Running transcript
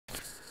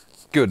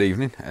Good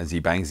evening, as he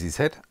bangs his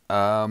head.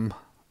 We're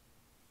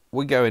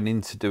going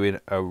into doing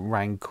a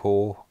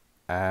Rancor,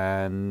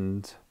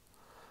 and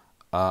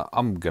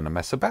I'm going to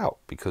mess about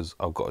because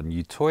I've got a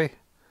new toy.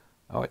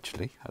 Oh,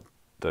 actually, I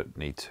don't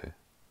need to.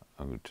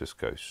 I'm going to just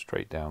go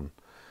straight down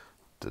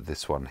to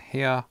this one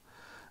here.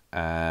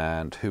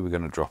 And who we're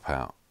going to drop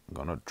out? I'm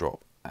going to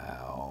drop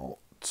out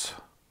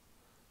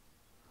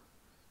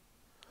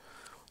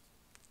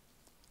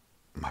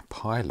my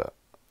pilot.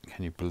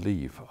 Can you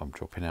believe I'm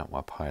dropping out my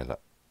pilot?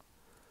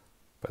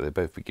 But they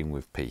both begin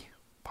with P.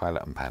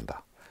 Pilot and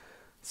Panda.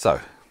 So,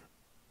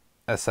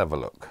 let's have a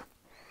look.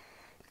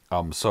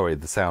 I'm sorry,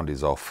 the sound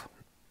is off.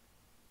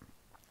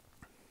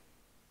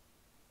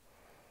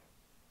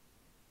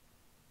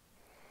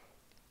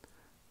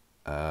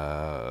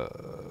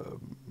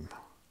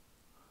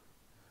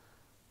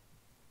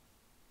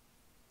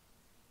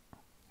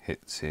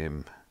 Hits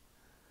him.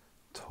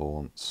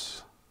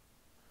 Taunts.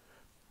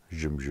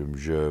 Zoom, zoom,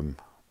 zoom.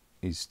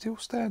 He's still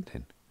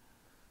standing.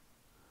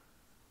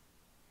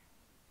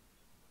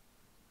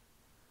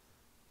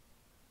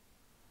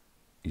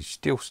 He's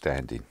still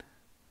standing.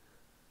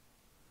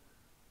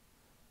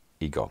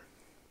 He gone.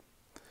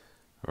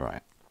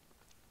 Right.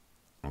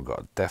 I've got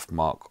a death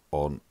mark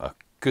on. A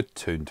good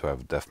tune to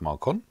have a death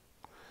mark on.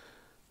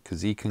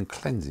 Because he can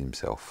cleanse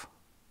himself.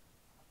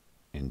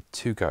 In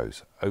 2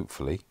 goes.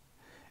 Hopefully,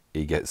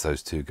 he gets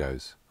those 2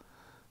 goes.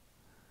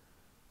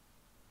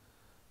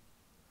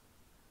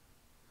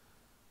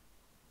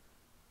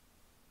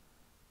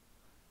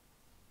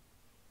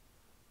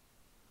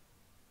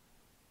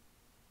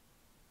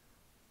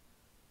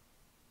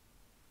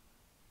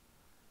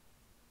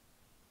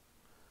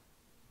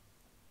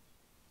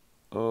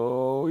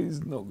 Oh,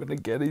 he's not going to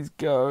get his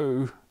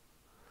go.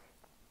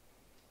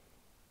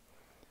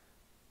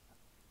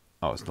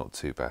 Oh, it's not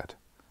too bad.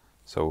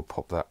 So we'll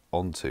pop that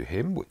onto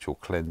him, which will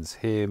cleanse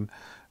him.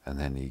 And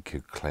then he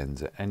could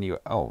cleanse it anyway.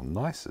 Oh,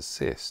 nice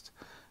assist.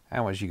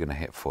 How much are you going to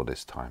hit for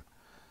this time?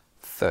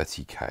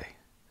 30k.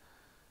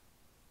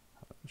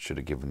 Should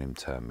have given him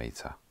turn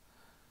meter.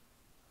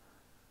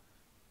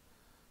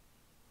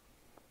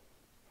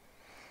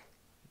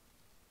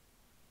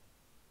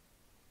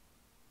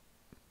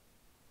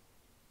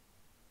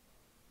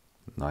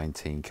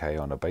 $19k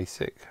on a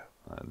basic.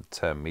 And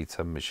turn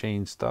meter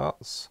machine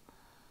starts.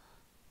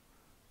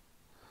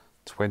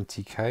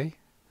 20k.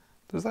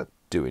 Does that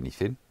do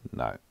anything?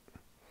 No.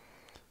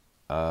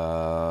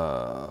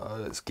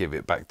 Let's give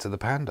it back to the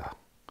Panda.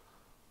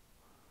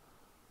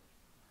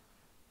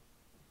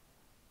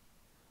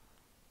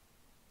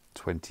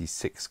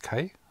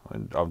 $26k.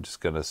 I'm just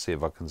going to see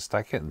if I can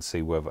stack it and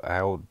see whether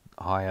how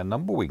high a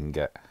number we can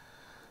get.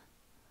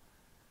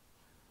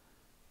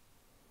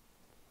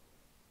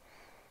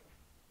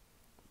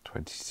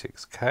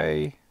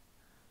 $26k.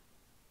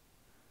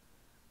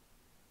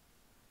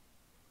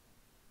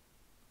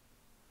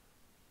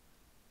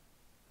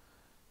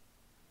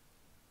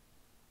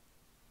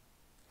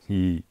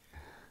 He.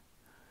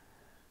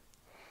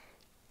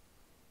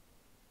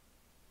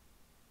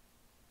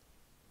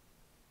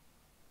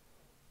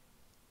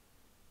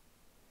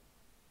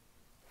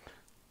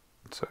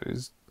 So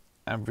he's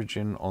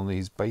averaging on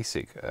these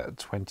basic at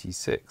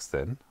 26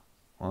 then.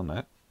 Well,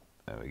 no.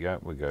 There we go.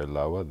 We go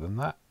lower than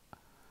that.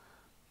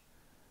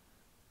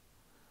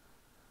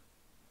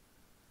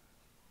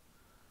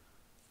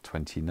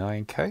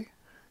 $29k.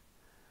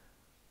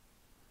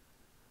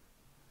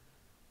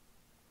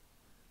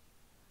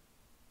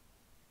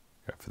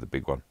 Go for the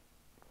big one.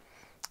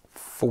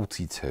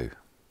 42.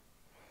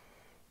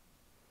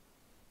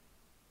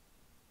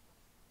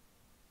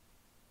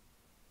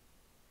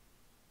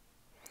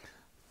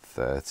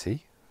 $30.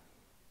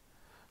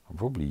 I'm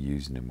probably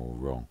using them all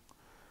wrong.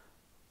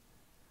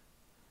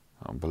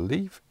 I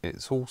believe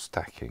it's all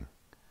stacking.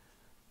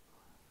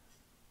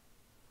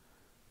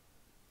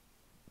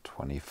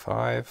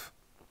 25.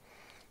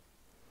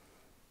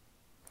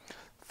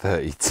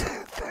 32.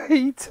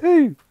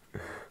 32.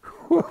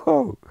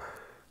 Whoa.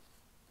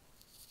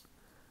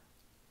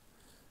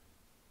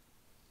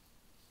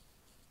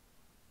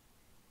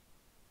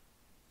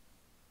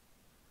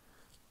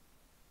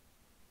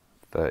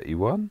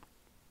 $31.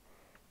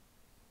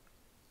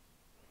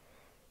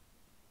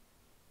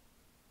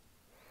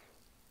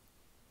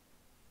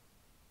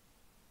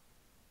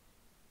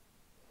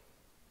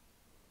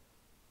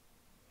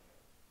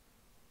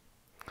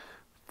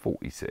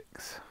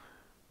 $46.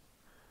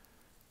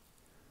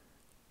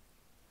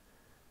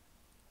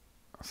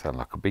 I sound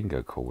like a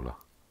bingo caller.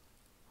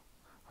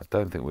 I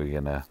don't think we're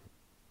going to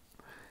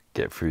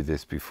get through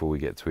this before we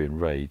get to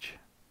enrage.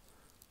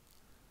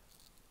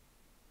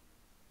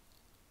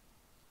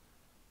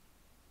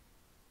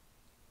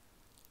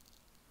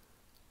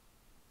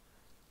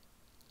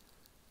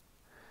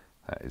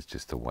 That is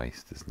just a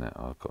waste, isn't it?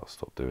 I've got to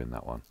stop doing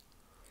that one.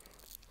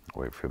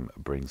 Wait for him to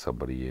bring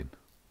somebody in.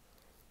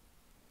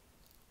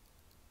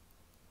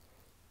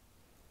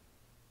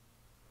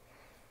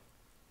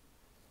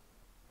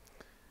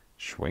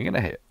 Swing and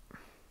a hit.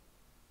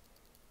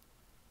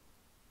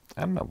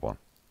 And another one.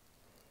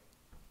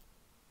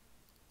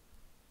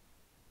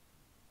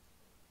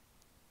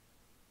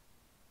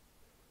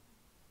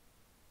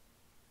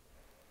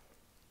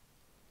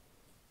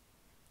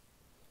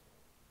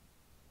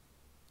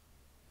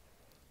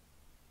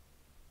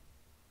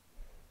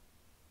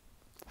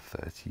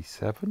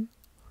 37.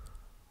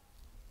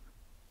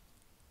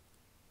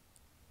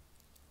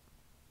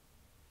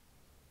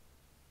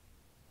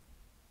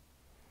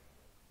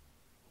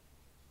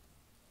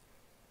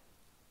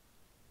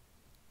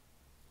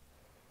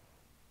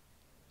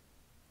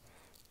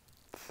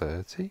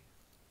 $30.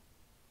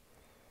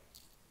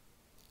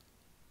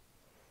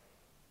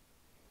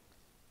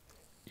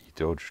 He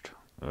dodged.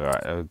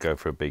 Alright, I'll go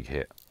for a big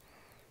hit.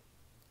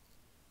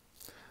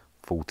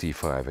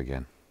 45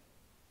 again.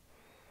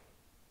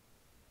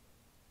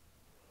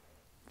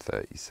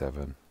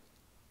 37.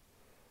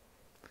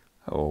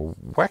 Oh,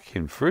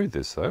 whacking through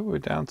this though. We're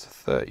down to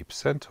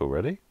 30%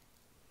 already.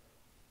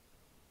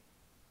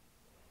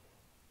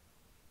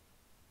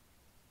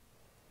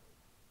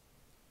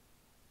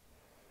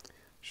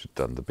 Should have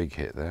done the big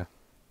hit there.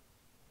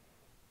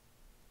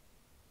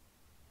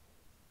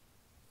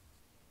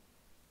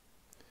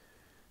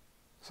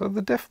 So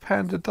the Deaf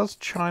Panda does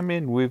chime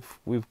in with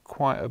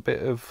quite a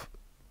bit of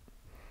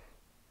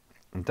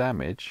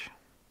damage.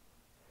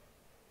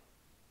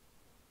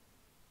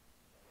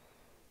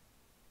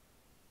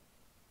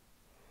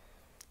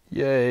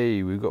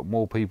 Yay, we've got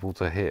more people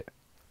to hit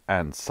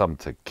and some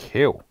to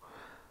kill.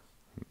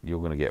 You're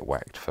going to get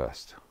whacked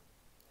first.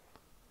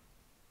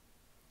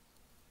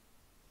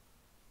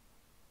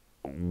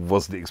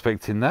 Wasn't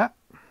expecting that.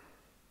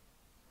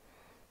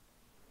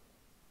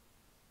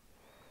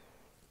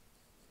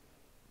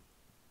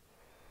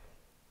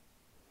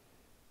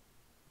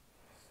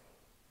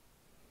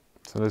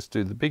 So let's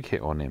do the big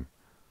hit on him.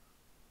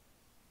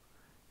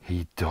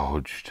 He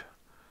dodged.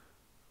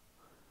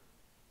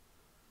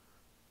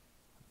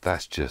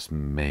 That's just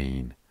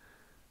mean.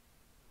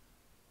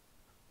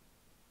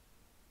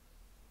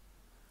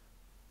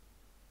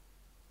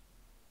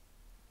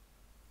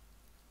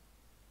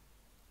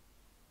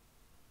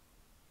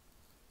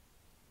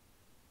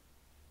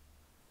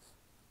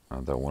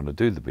 I don't want to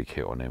do the big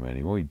hit on him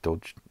anymore. He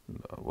dodged.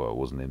 Well, it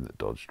wasn't him that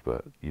dodged,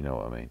 but you know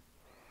what I mean.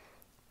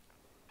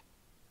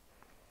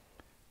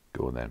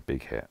 Go on then,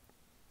 big hit.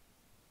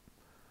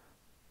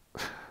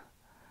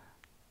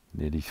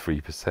 Nearly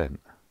 3%.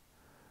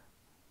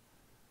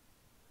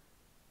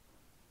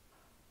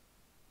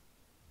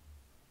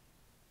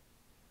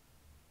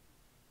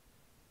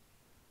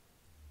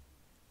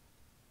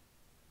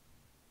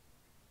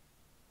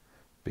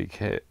 Big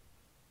hit.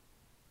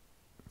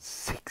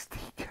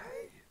 60k.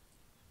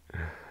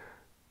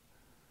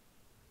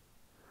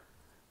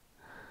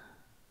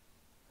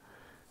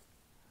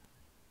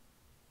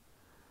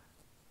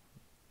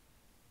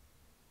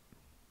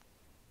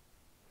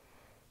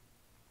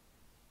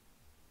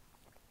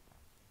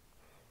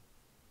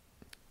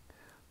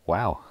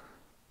 Wow.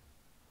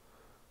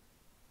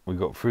 We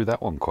got through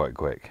that one quite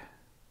quick.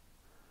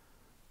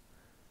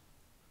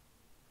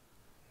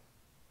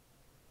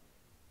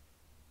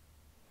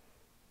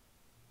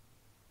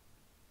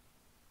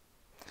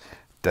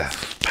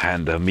 Death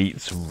Panda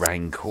meets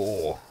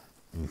Rancor.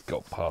 We've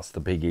got past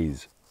the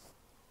piggies.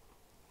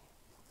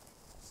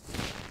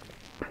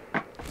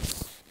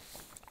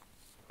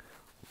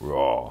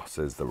 Raw,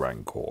 says the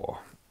Rancor.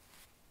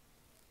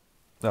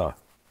 Oh,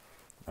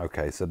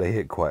 okay, so they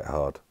hit quite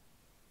hard.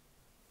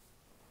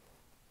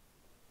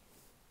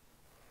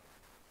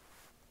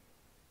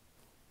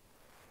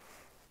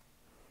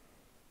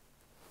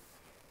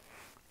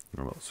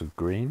 Lots of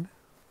green.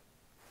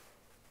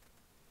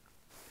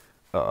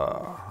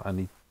 I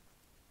need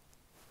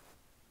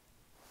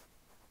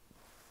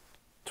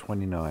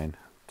 29,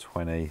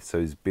 20, so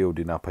he's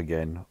building up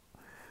again.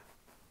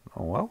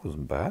 Oh, that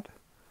wasn't bad.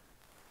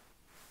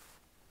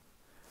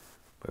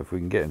 But if we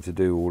can get him to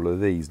do all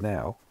of these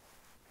now.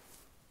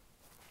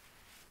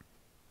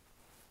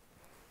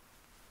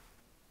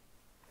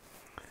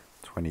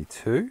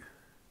 $22.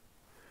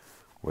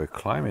 We're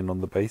climbing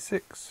on the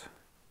basics.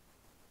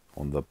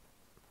 On the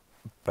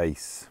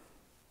base.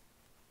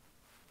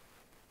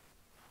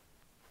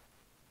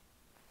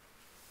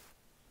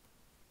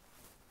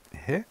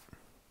 Hit.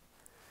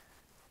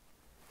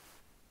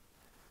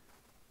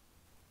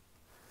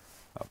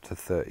 Up to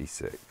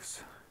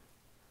 36.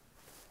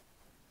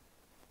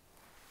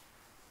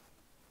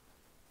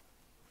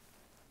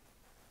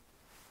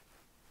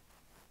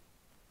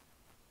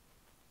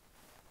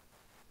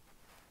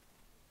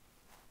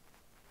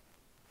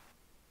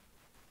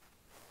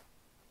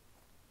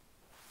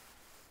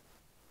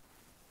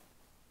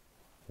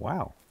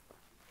 Wow.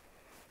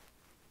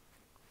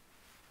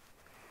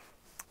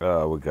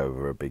 We'll go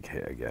over a big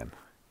hit again.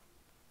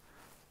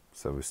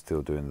 So we're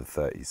still doing the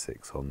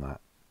 36 on that.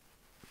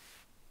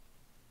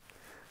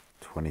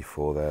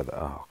 24 there.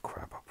 Oh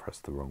crap, I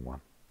pressed the wrong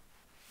one.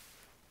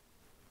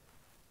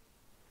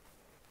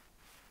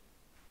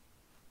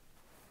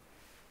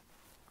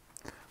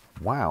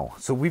 Wow,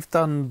 so we've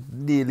done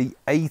nearly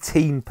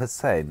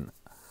 18%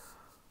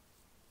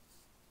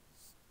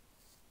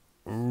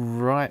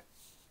 right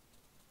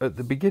at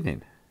the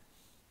beginning.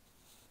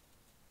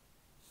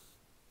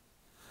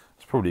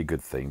 It's probably a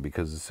good thing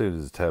because as soon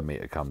as the turn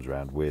meter comes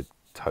around, we're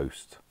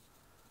toast.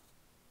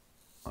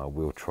 I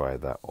will try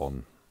that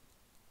on.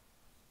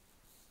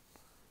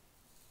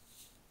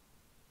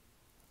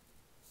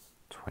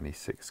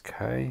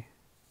 26k.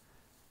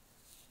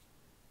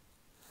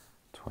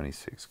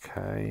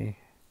 26k.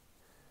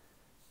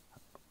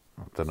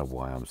 I don't know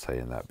why I'm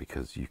saying that,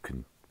 because you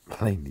can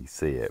plainly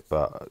see it,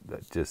 but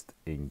just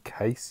in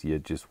case you're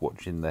just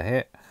watching the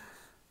hit,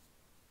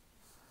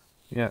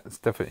 yeah, it's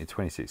definitely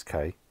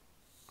 26k.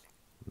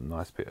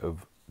 Nice bit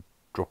of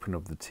dropping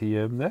of the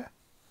TM there.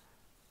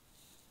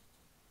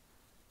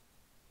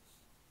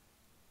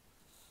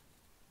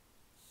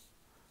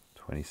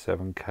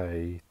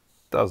 $27k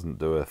doesn't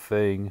do a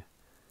thing.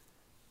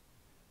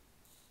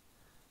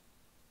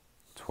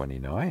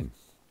 29.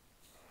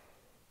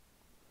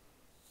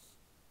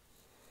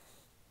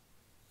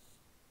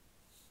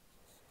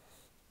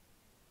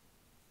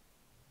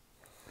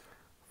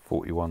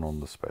 $41 on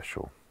the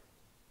special.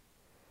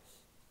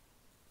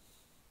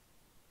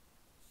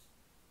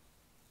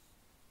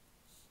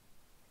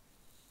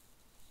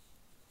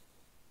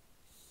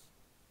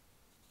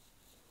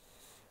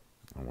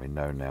 And we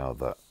know now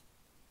that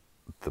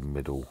the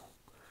middle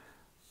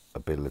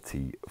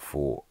ability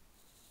for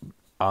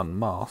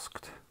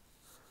unmasked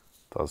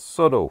does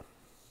subtle.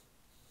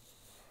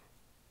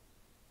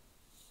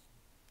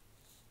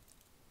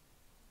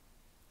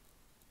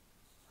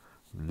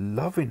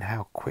 Loving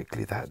how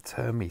quickly that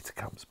turn meter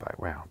comes back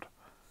round.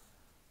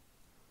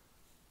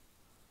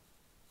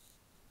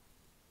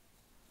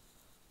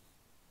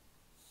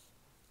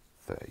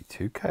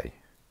 $32k.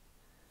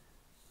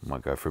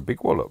 Might go for a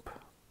big wallop.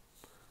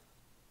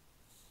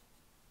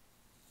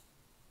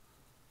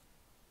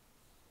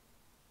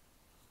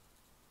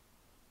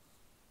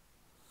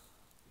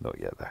 Not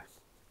yet though.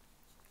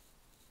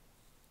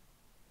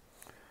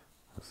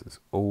 This is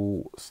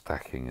all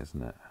stacking,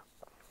 isn't it?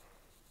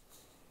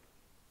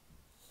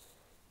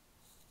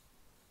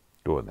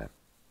 Go on then.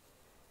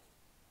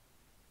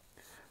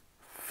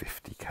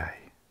 50k.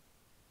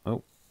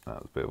 Oh, that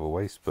was a bit of a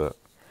waste, but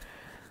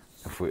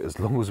as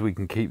long as we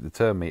can keep the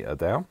turn meter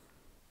down,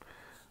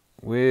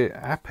 we're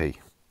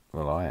happy.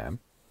 Well, I am.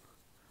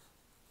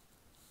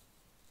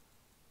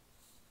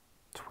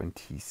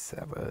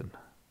 27.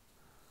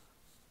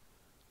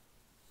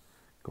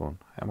 Go on.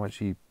 How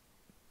much you?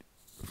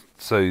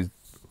 So,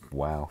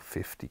 wow,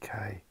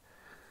 50k.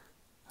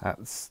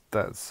 That's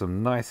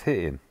some nice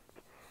hitting.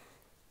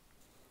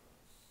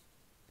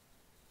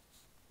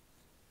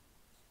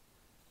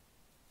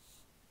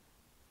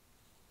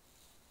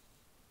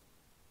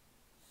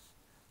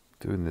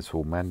 Doing this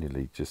all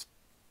manually just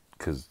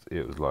because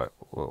it was like,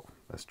 well,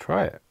 let's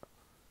try it.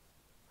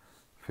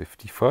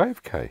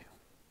 55k.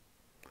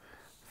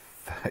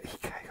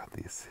 30k on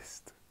the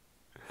assist.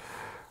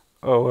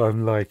 Oh,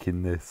 I'm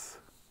liking this.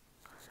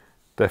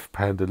 Death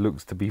Panda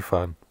looks to be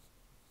fun.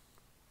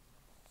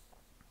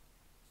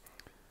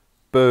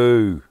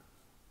 Boo!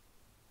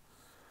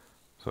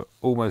 So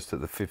almost at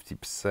the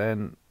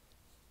 50%.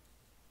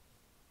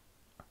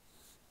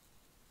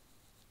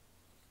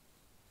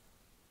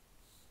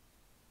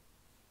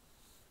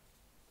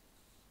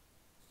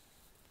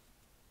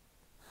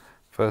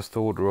 First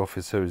Order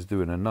Officer is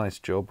doing a nice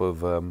job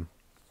of, look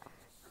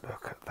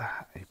at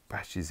that, he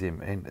bashes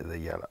him into the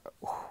yellow.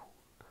 Ooh.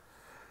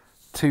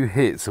 2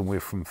 hits and we're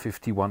from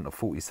 51 to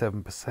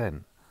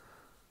 47%.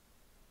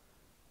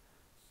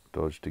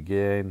 Dodged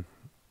again.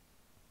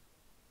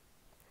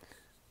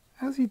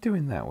 How's he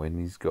doing that when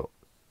he's got,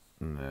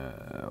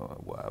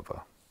 no,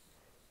 whatever.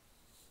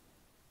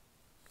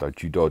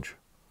 Don't you dodge.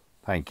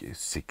 Thank you,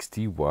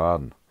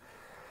 61.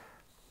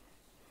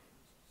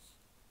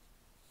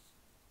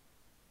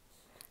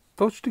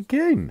 Dodged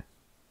again.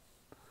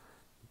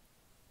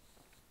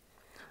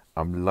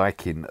 I'm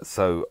liking,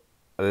 so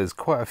there's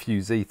quite a few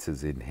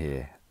Zetas in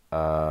here.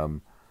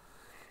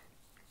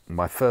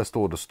 My First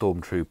Order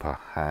Stormtrooper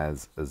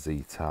has a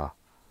Zeta.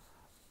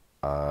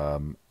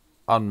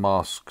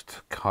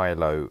 Unmasked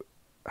Kylo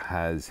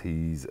has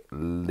his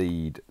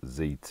lead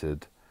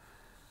Zeta'd.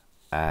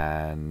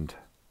 And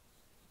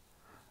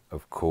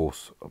of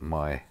course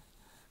my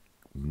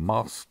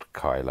masked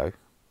Kylo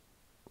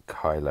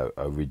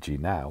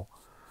Original,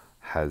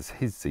 has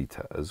his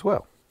Zeta as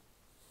well.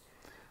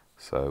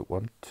 So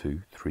 1,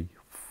 2, 3,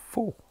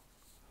 4.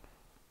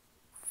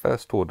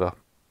 First Order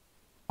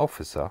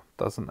Officer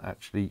doesn't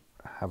actually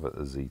have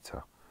a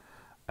Zeta,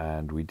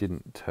 and we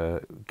didn't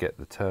get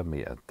the turn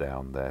meter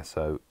down there,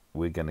 so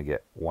we're going to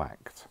get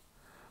whacked.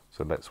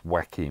 So let's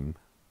whack him.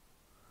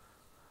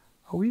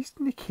 Oh, he's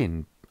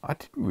nicking. I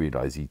didn't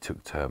realise he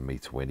took turn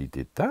meter when he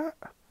did that.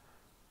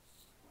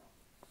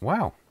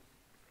 Wow.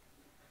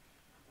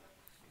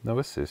 No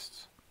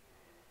assists.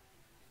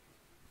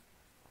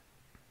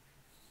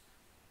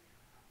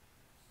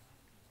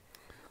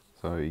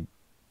 So he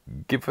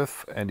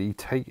giveth and he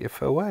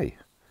taketh away.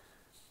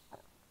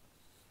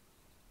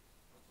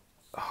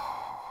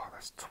 Oh,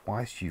 that's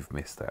twice you've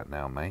missed that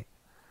now, mate.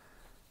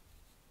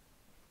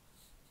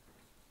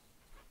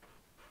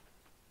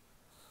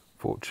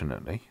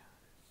 Fortunately,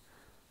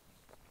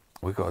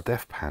 we've got a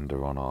Death Panda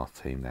on our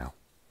team now.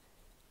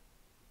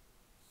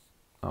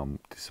 I'm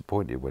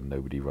disappointed when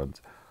nobody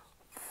runs.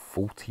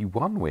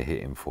 41 we're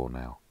hitting for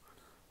now.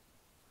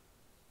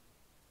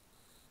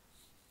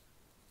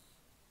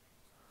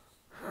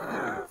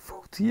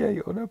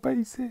 48 on a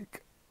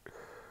basic.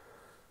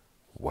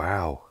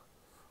 Wow.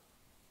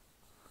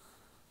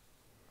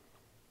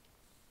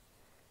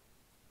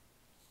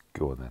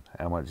 Go on then.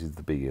 How much is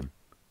the big one?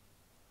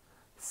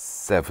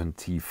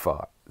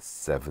 75.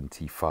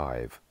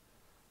 75.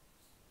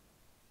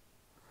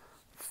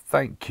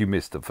 Thank you,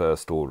 Mr.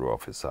 First Order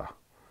Officer.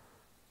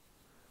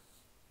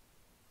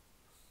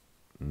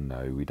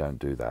 No, we don't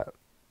do that.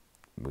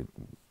 We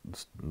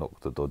knock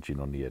the dodging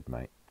on the head,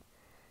 mate.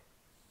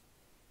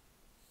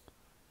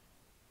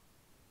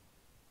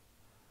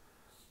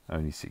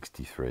 Only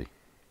 63.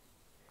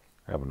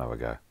 Have another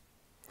go.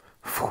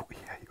 48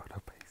 on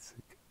a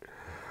basic.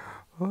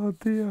 Oh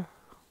dear.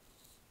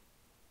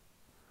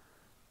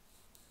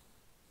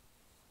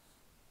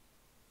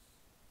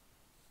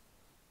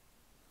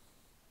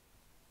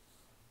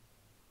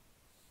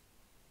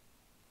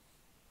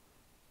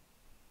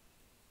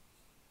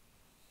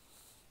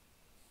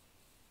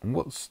 And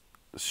what's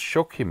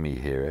shocking me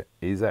here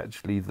is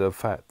actually the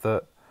fact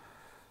that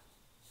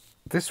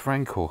this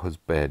Rancor has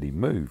barely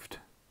moved.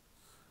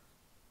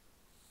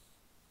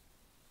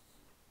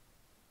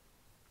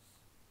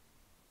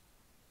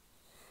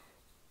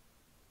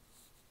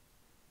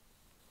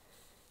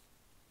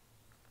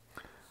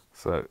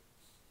 So,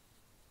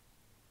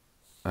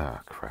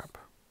 crap.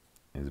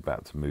 He's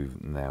about to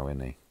move now,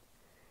 isn't he?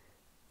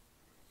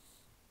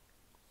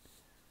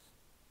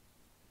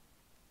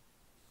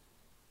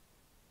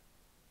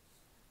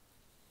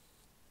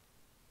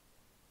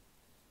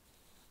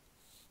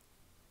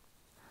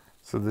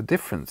 So the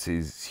difference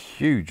is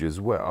huge as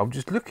well. I'm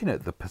just looking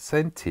at the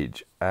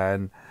percentage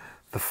and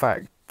the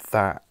fact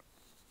that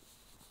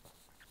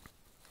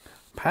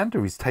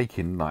Panda is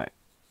taking like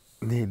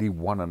nearly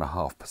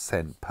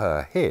 1.5%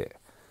 per hit,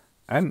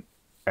 and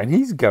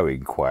he's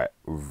going quite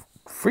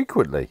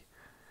frequently.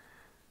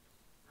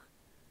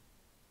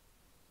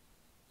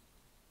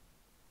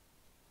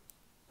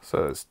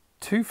 So it's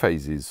 2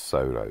 phases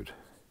soloed.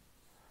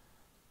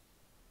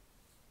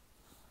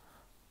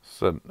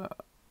 So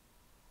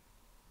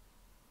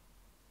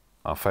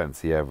I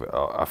fancy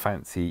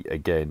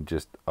again,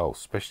 just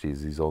especially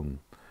as he's on.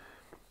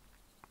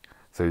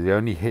 So he's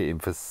only hitting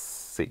for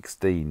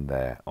 16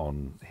 there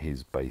on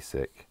his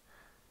basic.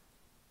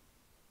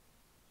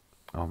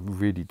 I'm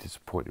really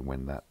disappointed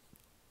when that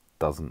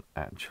doesn't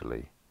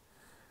actually.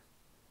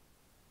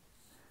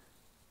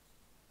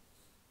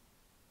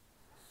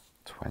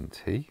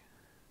 20.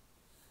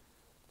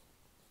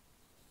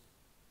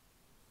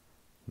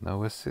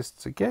 No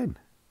assists again.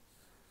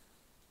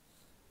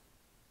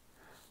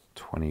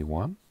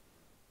 21.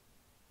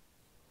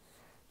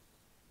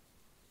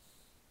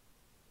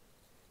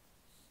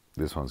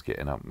 This one's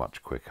getting up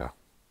much quicker.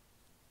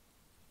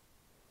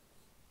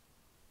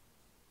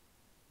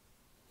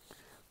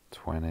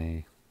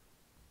 20.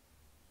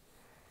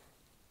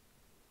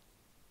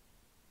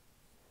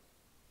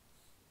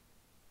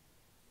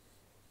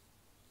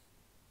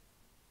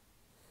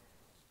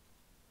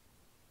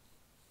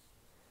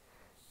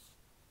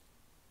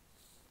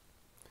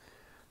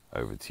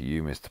 Over to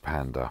you, Mr.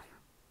 Panda.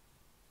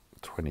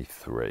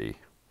 23.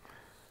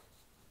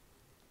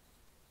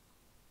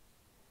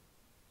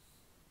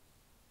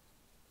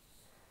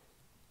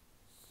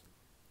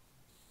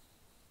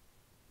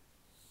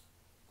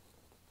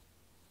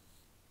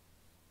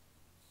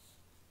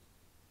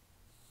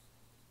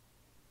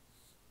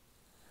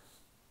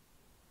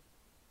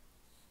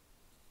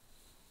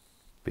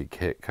 Big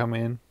hit come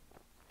in.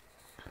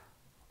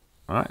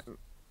 All right.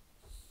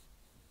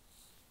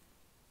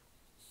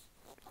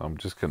 I'm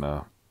just going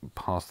to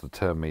pass the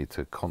turn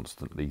meter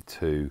constantly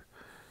to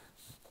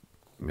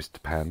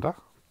Mr. Panda.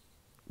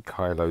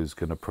 Kylo's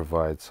going to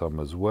provide some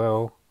as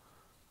well.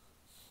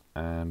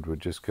 And we're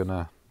just going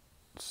to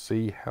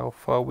see how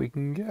far we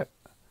can get.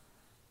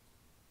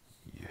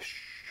 Yes.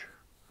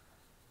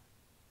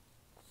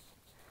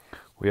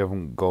 We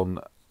haven't gone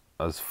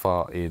as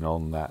far in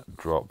on that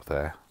drop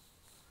there.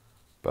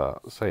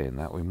 But saying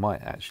that, we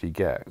might actually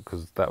get,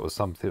 because that was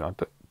something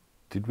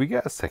did we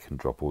get a second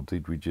drop, or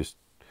did we just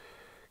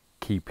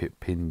keep it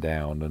pinned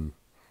down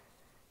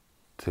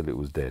until it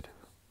was dead?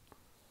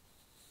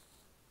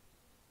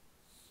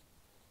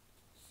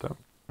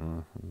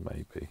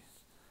 Maybe.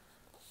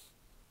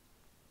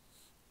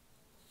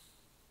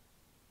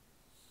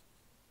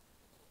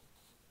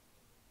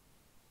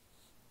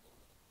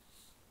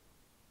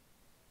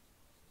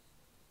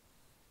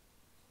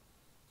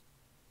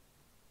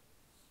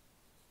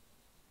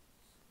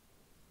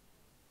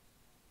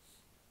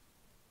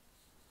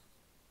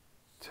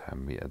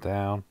 Turn meter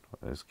down.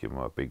 Let's give him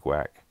a big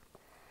whack.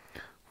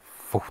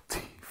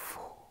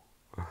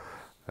 44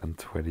 and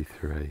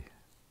 23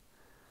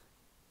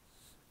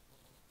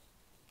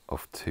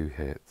 off 2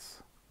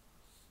 hits.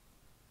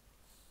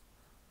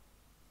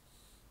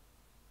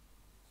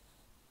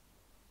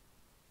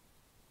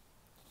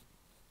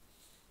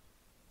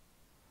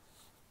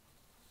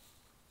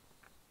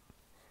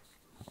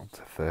 Up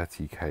to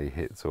 30k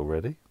hits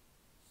already.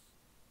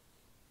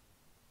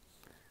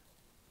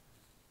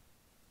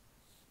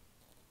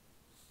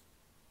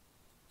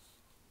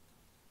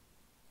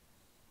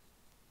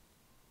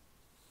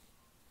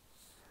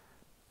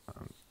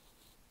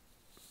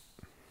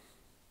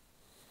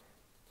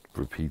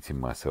 repeating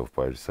myself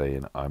by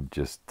saying I'm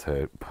just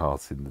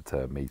passing the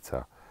turn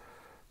meter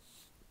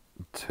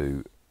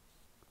to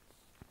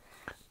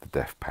the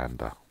Death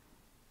Panda.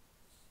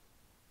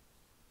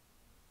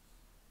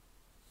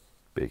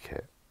 Big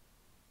hit.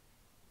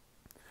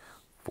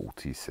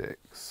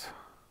 46.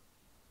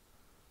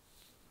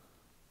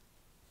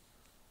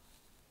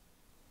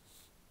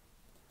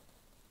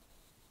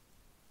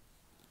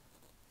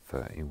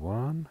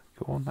 31.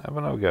 Go on, have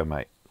another go,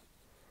 mate.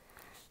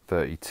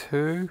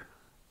 32.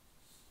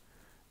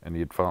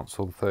 Any advance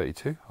on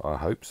 32? I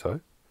hope so.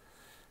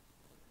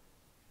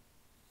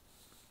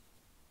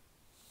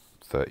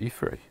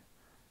 33.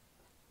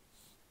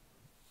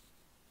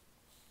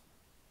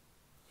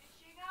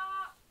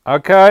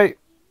 Okay.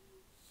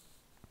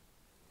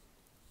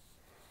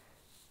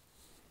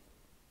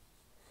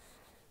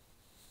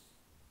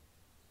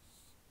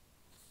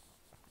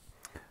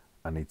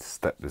 I need to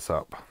step this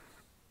up.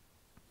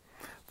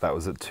 That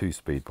was at 2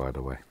 speed, by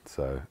the way,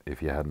 so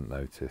if you hadn't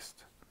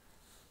noticed.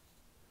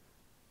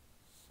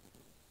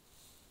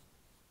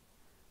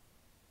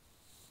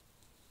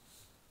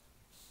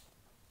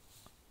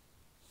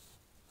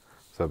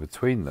 So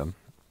between them,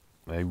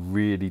 they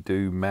really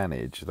do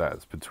manage,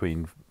 that's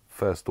between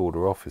First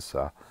Order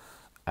Officer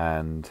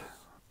and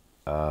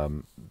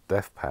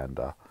Death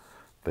Panda,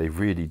 they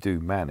really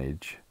do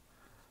manage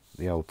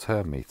the old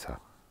turn meter.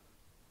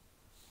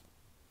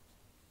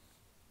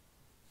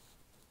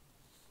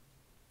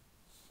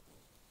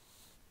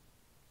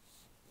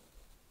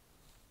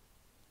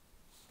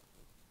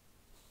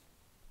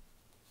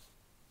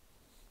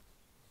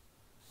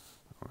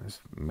 It's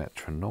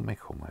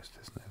metronomic almost,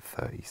 isn't it?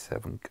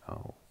 37.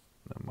 Oh,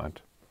 never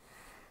mind.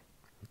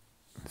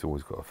 He's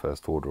always got a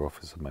First Order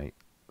Officer, mate.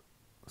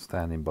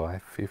 Standing by.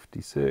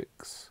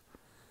 56.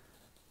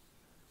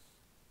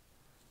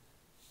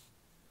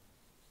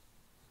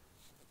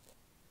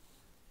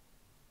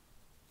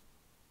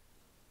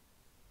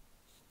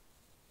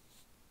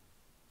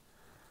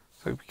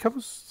 So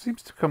it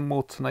seems to become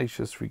more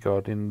tenacious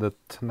regarding the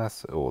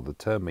tenacity or the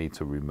turn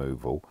meter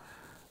removal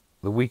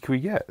the weaker he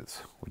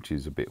gets, which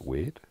is a bit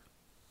weird.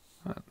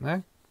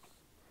 No?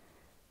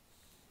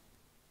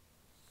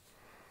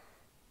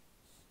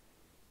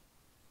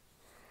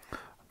 I'm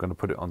going to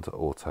put it onto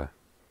auto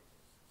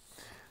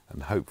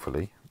and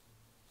hopefully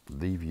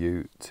leave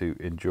you to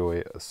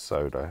enjoy a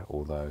soda,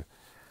 although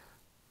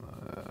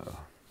I'm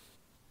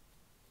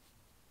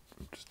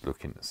just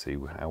looking to see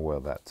how well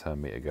that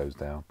turn meter goes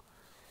down.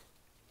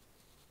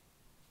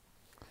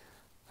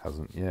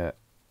 Hasn't yet.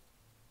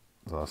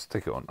 So I'll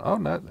stick it on. Oh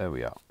no, there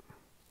we are.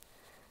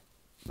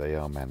 They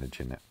are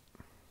managing it.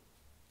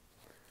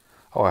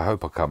 Oh, I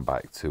hope I come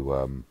back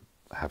to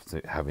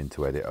having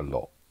to edit a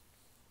lot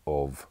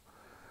of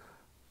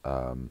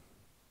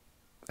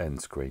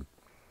end screen.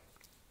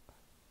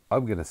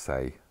 I'm going to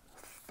say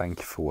thank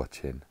you for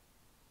watching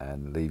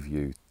and leave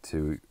you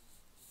to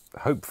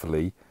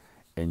hopefully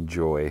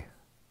enjoy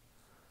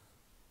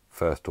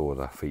First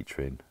Order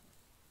featuring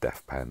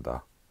Death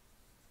Panda.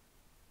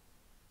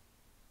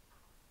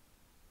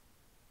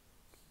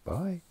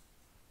 Bye.